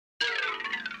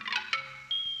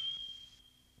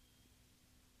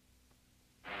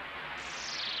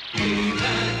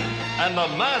and the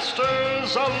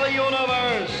masters of the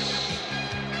universe.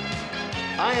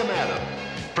 I am Adam,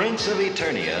 Prince of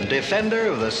Eternia and defender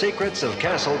of the secrets of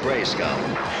Castle Grayskull.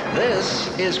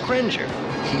 This is Cringer,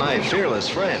 my fearless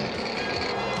friend.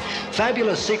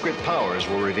 Fabulous secret powers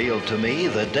were revealed to me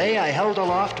the day I held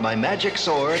aloft my magic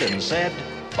sword and said,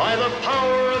 "By the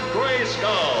power of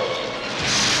Grayskull!"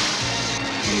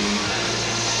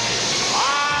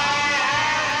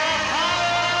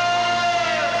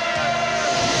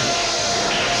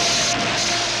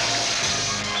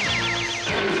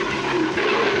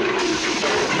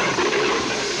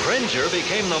 Cringer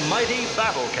became the mighty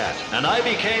Battle Cat, and I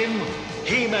became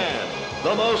He-Man,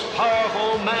 the most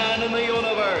powerful man in the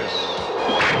universe.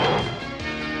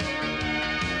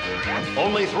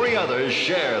 Only 3 others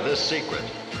share this secret.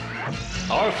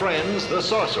 Our friends, the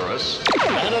Sorceress,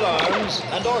 Man-at-Arms,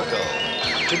 and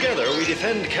Orko. Together, we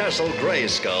defend Castle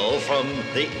Grayskull from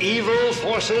the evil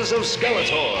forces of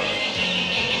Skeletor.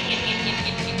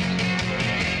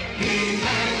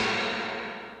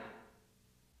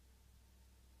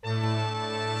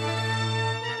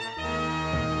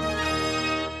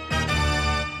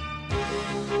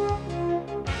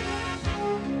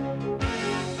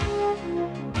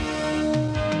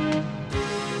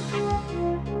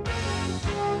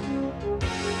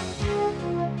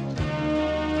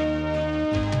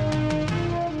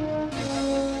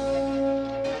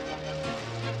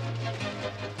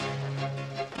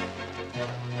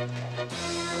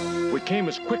 We came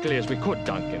as quickly as we could,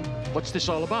 Duncan. What's this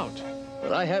all about?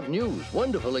 Well, I have news.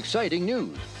 Wonderful, exciting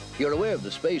news. You're aware of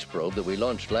the space probe that we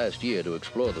launched last year to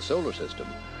explore the solar system.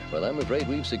 Well, I'm afraid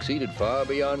we've succeeded far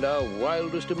beyond our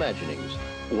wildest imaginings.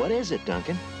 What is it,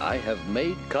 Duncan? I have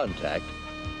made contact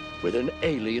with an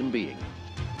alien being.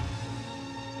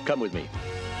 Come with me.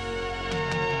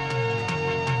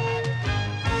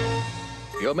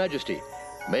 Your Majesty,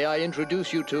 may I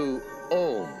introduce you to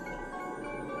Om?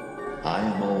 I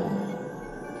am Om.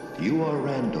 You are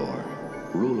Randor,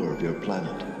 ruler of your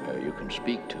planet. You can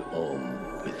speak to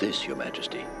Om with this, Your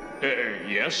Majesty.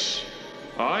 Yes.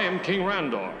 I am King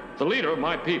Randor, the leader of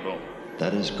my people.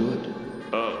 That is good.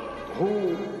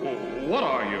 What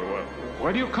are you?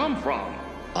 Where do you come from?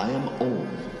 I am Om.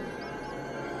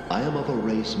 I am of a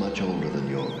race much older than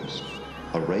yours.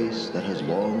 A race that has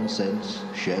long since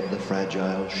shed the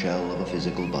fragile shell of a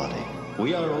physical body.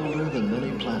 We are older than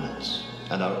many planets,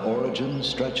 and our origin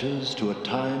stretches to a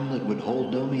time that would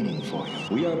hold no meaning for you.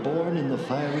 We are born in the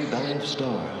fiery belly of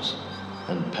stars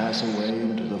and pass away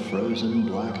into the frozen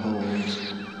black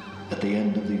holes at the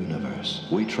end of the universe.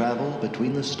 We travel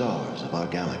between the stars of our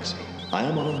galaxy. I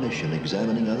am on a mission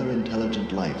examining other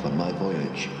intelligent life on my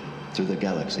voyage through the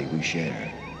galaxy we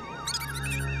share.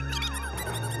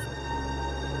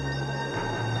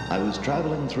 I was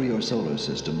traveling through your solar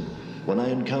system when I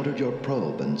encountered your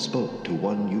probe and spoke to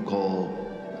one you call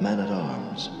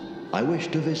Man-at-Arms. I wish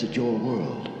to visit your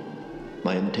world.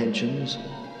 My intentions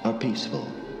are peaceful.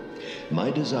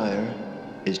 My desire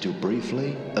is to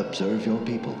briefly observe your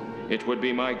people. It would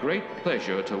be my great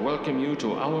pleasure to welcome you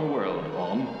to our world,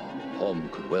 Om. Om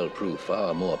could well prove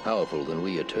far more powerful than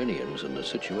we Eternians, and the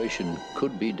situation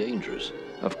could be dangerous.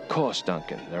 Of course,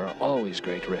 Duncan. There are always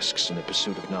great risks in the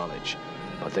pursuit of knowledge,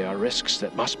 but they are risks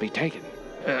that must be taken.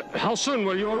 How soon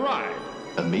will you arrive?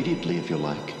 Immediately, if you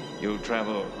like. You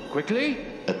travel quickly?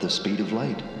 At the speed of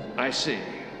light. I see.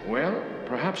 Well,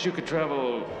 perhaps you could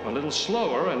travel a little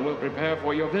slower and we'll prepare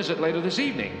for your visit later this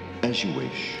evening. As you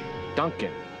wish.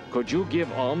 Duncan, could you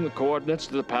give Om the coordinates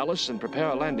to the palace and prepare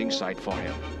a landing site for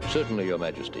him? Certainly, Your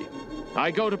Majesty.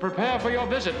 I go to prepare for your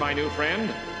visit, my new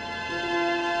friend.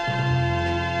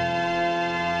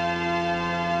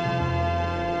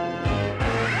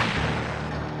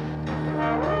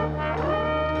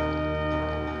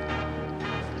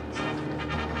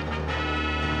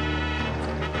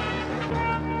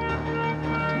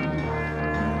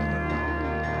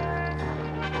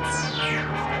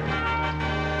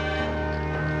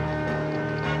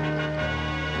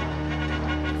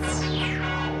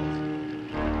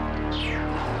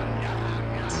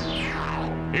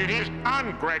 It is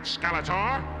done, great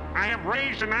Skeletor. I have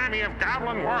raised an army of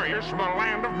goblin warriors from the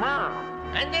land of Myrrh.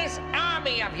 And this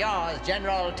army of yours,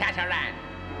 General Tataran,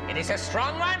 it is a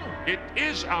strong one? It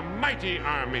is a mighty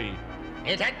army.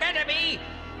 It had better be.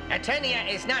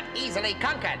 Eternia is not easily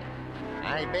conquered.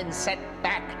 I've been set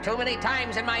back too many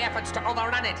times in my efforts to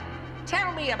overrun it.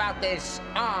 Tell me about this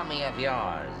army of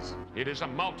yours. It is a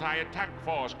multi-attack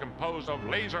force composed of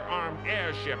laser-armed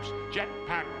airships,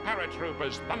 jetpack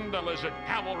paratroopers, thunder lizard,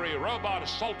 cavalry, robot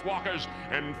assault walkers,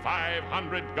 and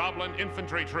 500 goblin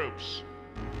infantry troops.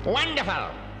 Wonderful!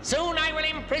 Soon I will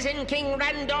imprison King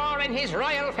Randor and his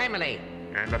royal family.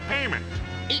 And the payment?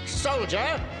 Each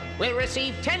soldier will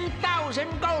receive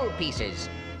 10,000 gold pieces,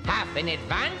 half in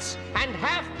advance and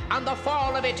half on the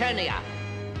fall of Eternia.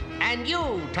 And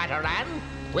you, Tataran,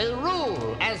 will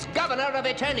rule as governor of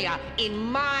Eternia in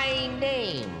my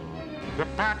name. The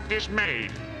pact is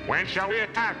made. When shall we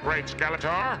attack, great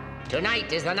Skeletor?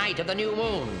 Tonight is the night of the new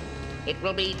moon. It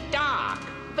will be dark,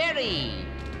 very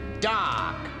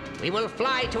dark. We will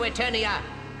fly to Eternia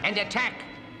and attack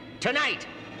tonight.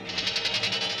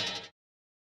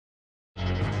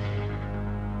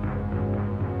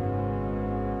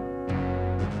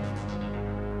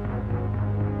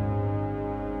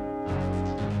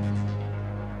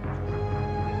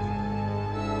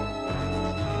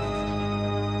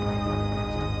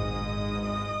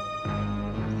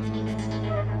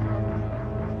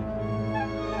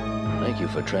 Thank you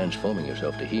for transforming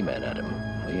yourself to He-Man, Adam.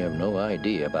 We have no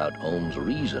idea about Ohm's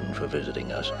reason for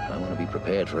visiting us. I want to be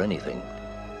prepared for anything.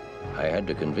 I had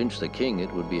to convince the king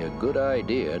it would be a good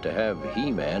idea to have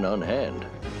He-Man on hand.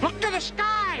 Look to the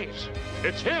skies!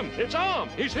 It's him! It's Ohm!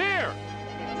 He's here!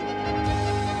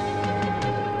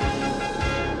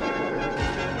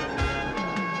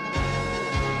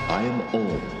 I am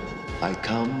Ohm. I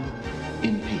come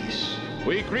in peace.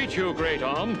 We greet you, great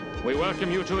Ohm. We welcome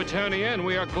you to Eternia, and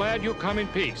we are glad you come in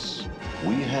peace.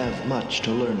 We have much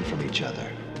to learn from each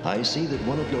other. I see that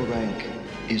one of your rank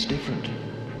is different.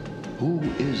 Who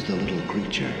is the little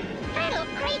creature? Little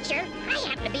creature? I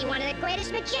happen to be one of the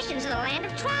greatest magicians in the land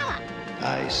of Trollop.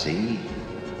 I see.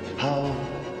 How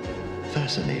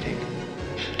fascinating.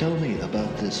 Tell me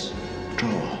about this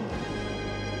draw.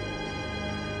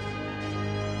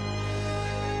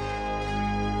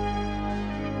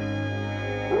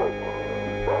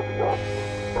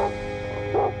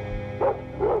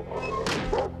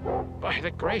 By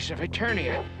the grace of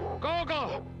Eternia.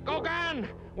 Gogan!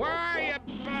 Where are you?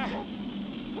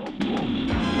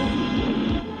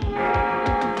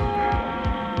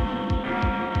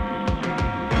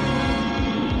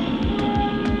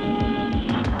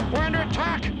 We're under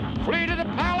attack! Flee to the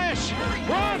palace!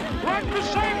 Run! Run for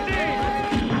safety!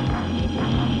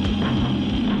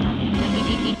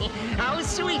 How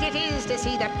sweet it is to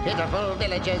see the pitiful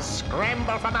villagers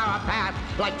scramble from our path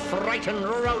like frightened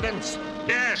rodents.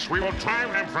 Yes, we will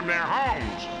drive them from their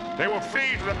homes. They will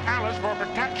flee to the palace for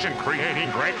protection, creating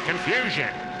great confusion.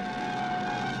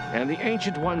 And the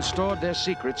Ancient Ones stored their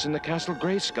secrets in the Castle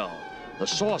Grayskull. The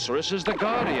Sorceress is the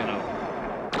guardian of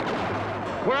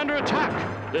them. We're under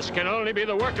attack. This can only be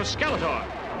the work of Skeletor.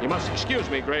 You must excuse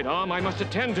me, Great Arm. I must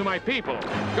attend to my people.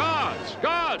 Guards!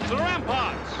 Guards! To the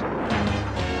ramparts!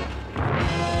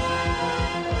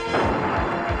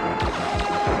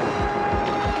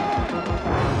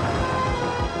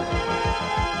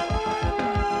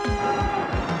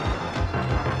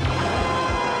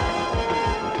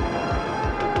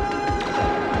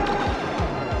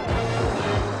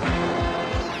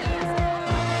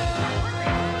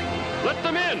 Let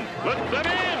them in! Let them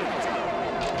in!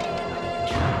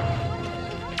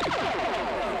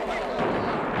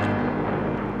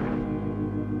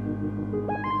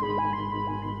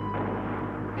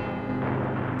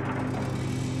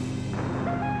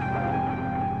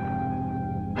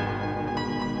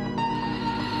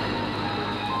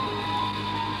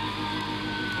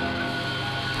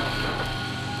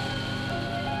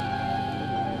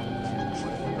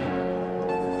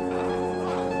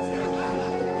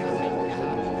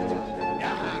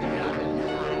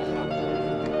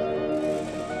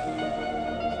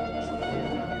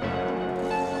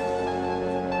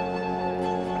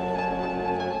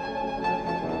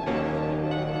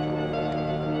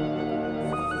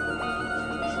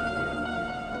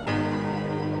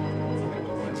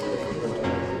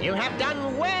 You have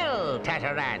done well,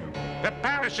 Tataran. The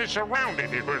palace is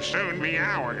surrounded. It will soon be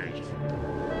ours.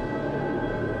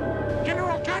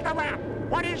 General Tataran,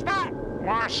 what is that?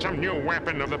 Why, some new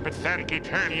weapon of the pathetic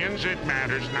Eternians. It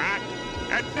matters not.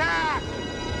 Attack!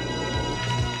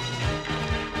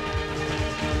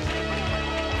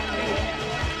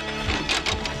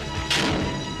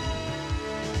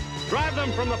 Drive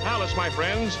them from the palace, my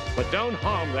friends, but don't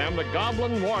harm them. The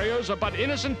goblin warriors are but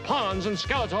innocent pawns in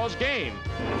Skeletor's game.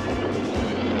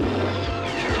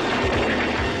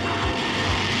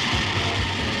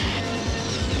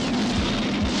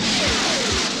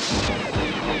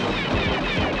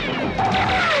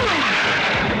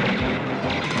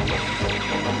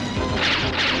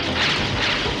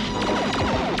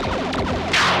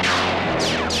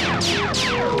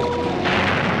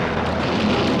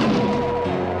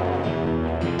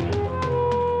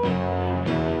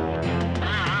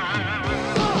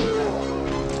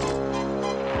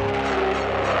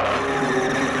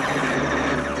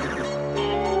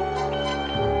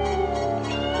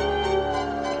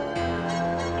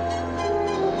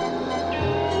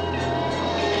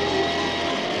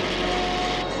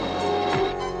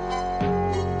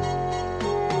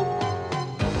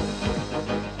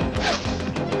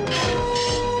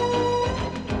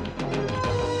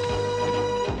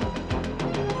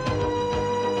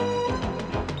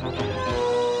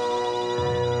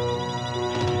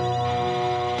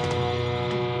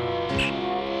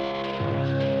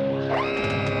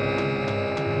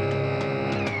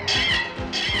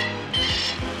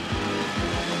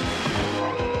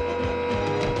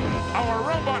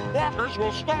 robot walkers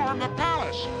will storm the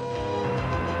palace.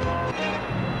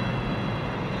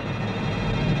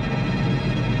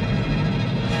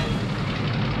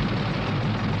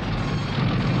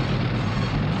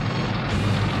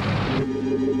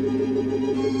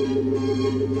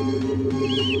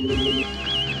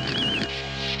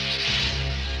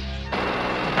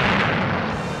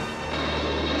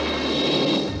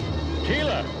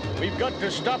 Teela, we've got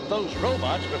to stop those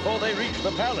robots before they reach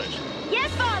the palace. Yes,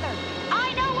 Father!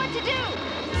 I know what to do!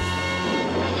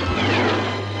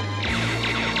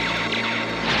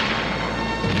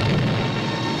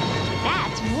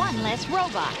 That's one less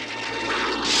robot.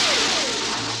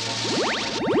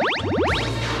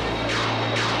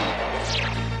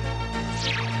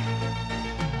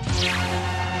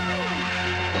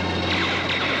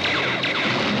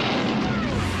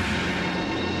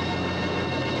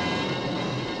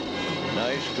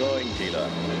 Nice going, Teela.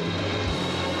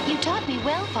 You taught me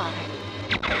well, Father.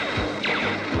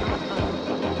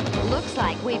 Looks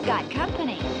like we've got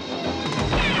company.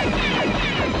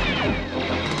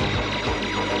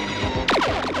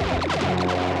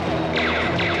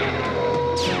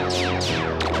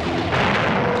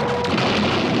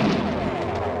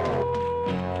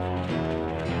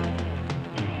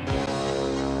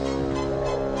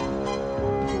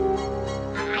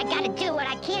 I gotta do what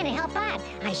I can to help out.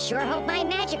 I sure hope my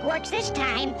magic works this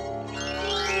time.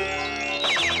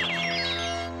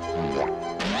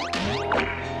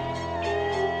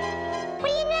 What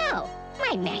do you know?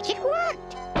 My magic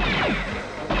worked.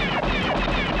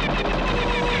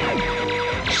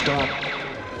 Stop.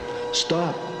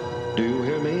 Stop. Do you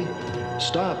hear me?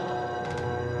 Stop.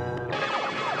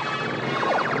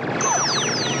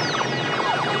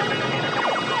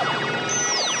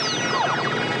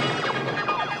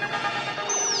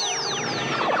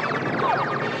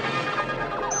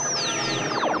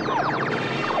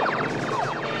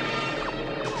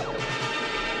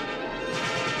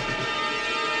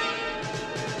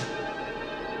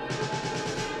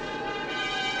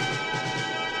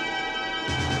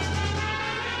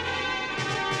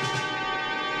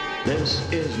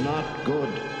 This is not good.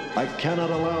 I cannot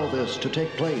allow this to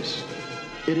take place.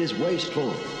 It is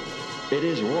wasteful. It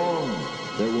is wrong.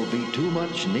 There will be too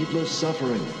much needless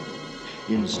suffering.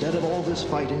 Instead of all this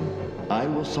fighting, I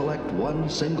will select one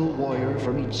single warrior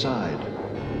from each side.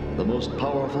 The most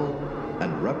powerful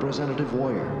and representative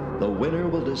warrior. The winner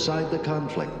will decide the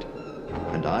conflict,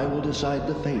 and I will decide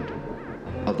the fate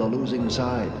of the losing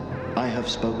side. I have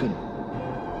spoken.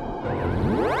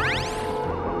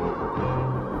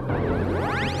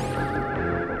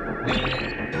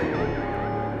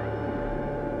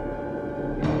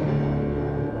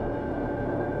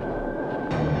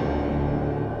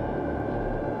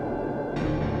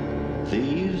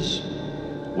 These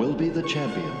will be the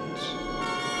champions.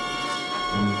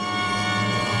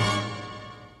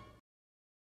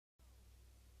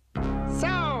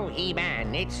 So,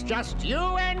 He-Man, it's just you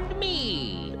and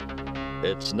me.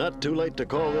 It's not too late to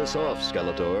call this off,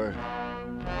 Skeletor.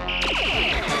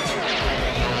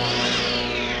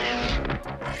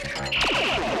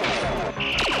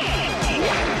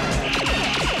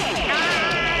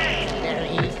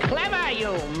 Very clever,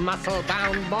 you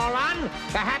muscle-bound moron.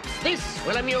 Perhaps this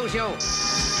will amuse you.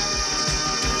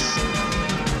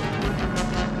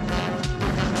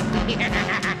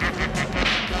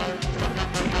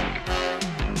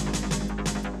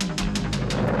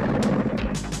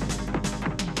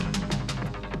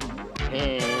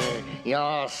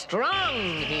 You're strong,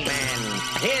 He-Man.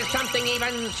 Here's something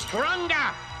even stronger.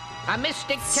 A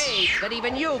mystic cage that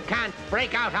even you can't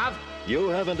break out of. You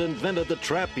haven't invented the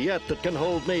trap yet that can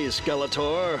hold me,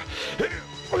 Skeletor.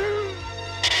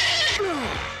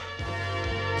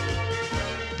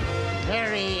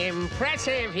 Very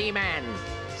impressive, He-Man.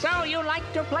 So you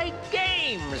like to play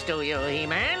games, do you,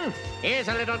 He-Man? Here's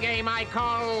a little game I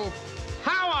call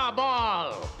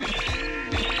Powerball.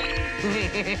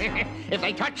 If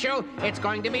they touch you, it's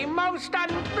going to be most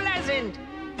unpleasant.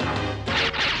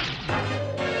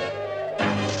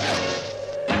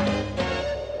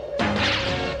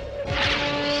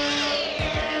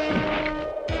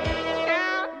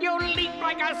 You leap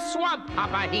like a swamp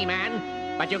hopper,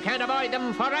 He-Man, but you can't avoid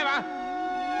them forever.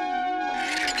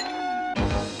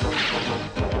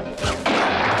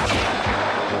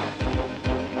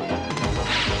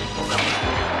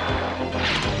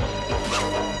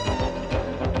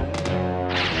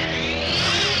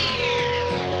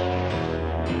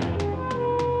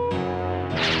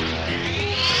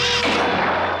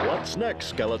 What's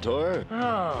next, Skeletor?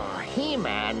 Oh,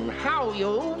 He-Man, how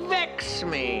you vex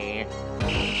me.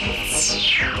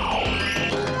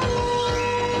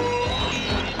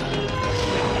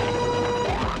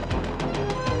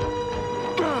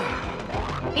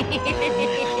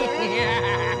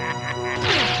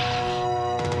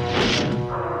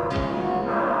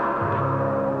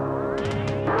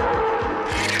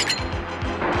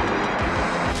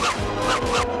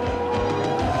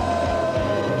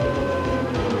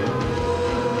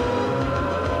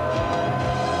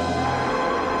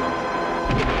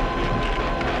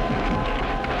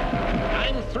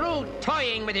 I'm through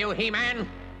toying with you, He-Man.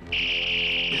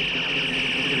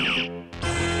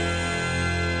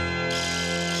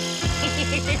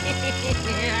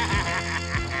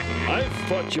 I've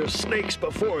fought your snakes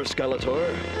before,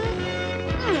 Skeletor.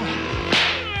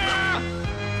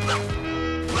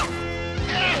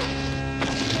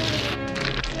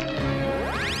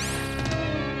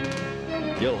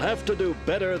 You'll have to do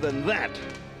better than that.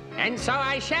 And so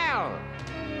I shall.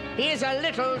 Here's a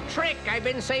little trick I've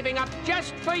been saving up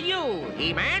just for you,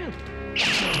 He-Man.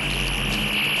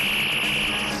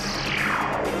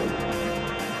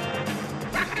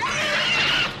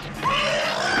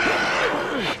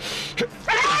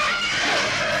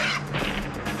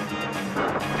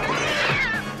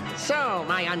 So,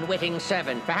 my unwitting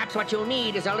servant, perhaps what you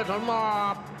need is a little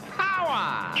more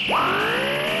power.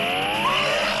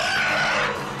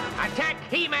 Attack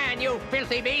He-Man, you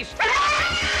filthy beast!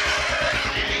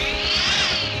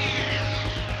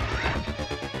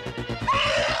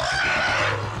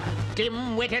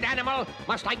 Dim-witted animal,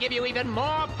 must I give you even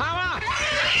more power?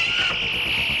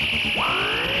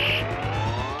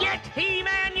 Get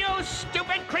He-Man, you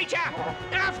stupid creature!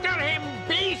 After him,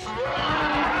 beast!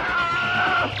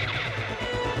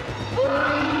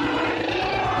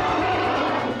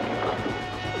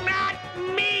 Not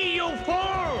me, you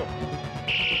fool!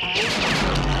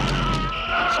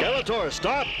 Skeletor,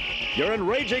 stop! You're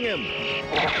enraging him!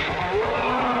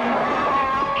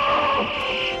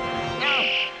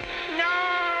 No!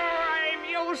 I've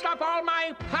used up all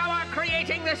my power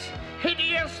creating this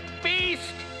hideous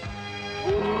beast!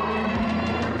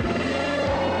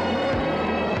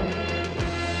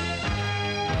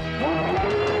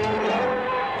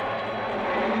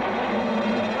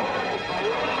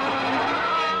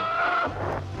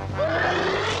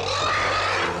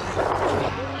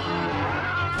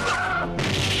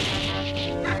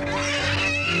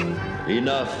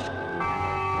 Enough.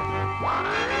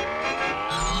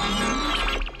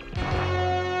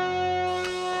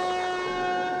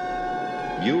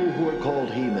 You who are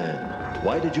called He-Man,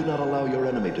 why did you not allow your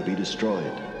enemy to be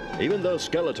destroyed? Even though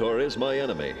Skeletor is my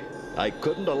enemy, I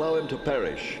couldn't allow him to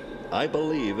perish. I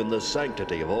believe in the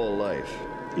sanctity of all life.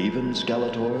 Even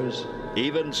Skeletor's?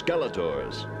 Even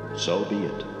Skeletor's. So be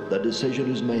it. The decision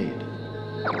is made.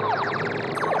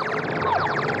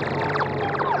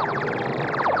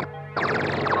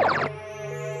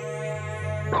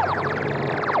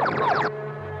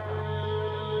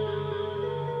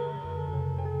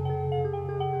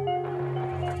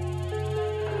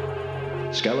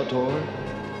 Skeletor,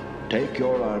 take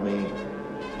your army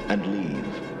and leave.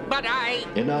 But I...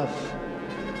 Enough.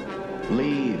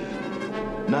 Leave.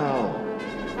 Now.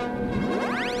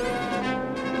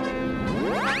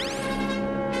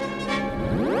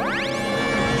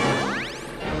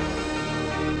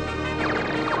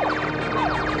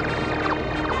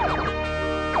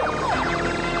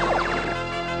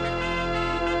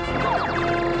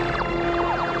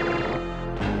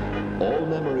 All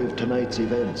memory of tonight's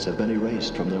events have been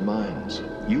erased from their minds.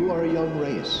 You are a young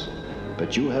race,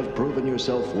 but you have proven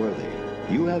yourself worthy.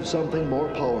 You have something more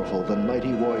powerful than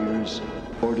mighty warriors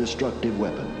or destructive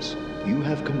weapons. You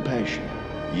have compassion.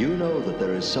 You know that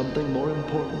there is something more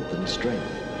important than strength.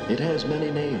 It has many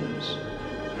names.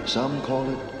 Some call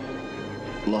it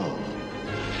love.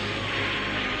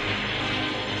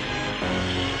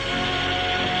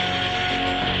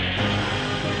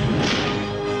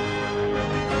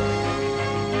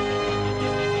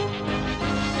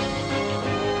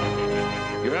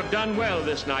 You have done well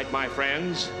this night, my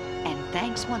friends. And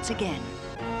thanks once again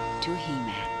to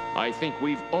He-Man. I think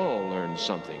we've all learned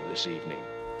something this evening.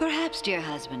 Perhaps, dear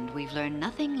husband, we've learned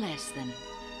nothing less than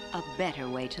a better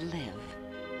way to live.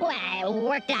 Well, it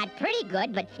worked out pretty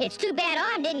good, but it's too bad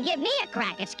Arm didn't give me a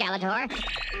crack at Skeletor.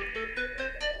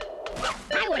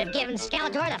 I would have given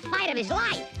Skeletor the fight of his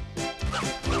life.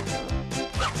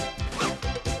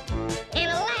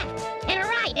 And a left, and a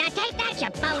right. Now take that, you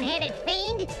boneheaded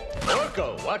fiend.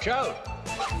 Orko, watch out!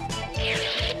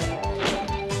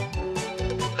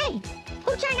 Hey,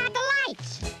 who turned out the lights?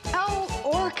 Oh,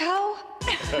 Orko?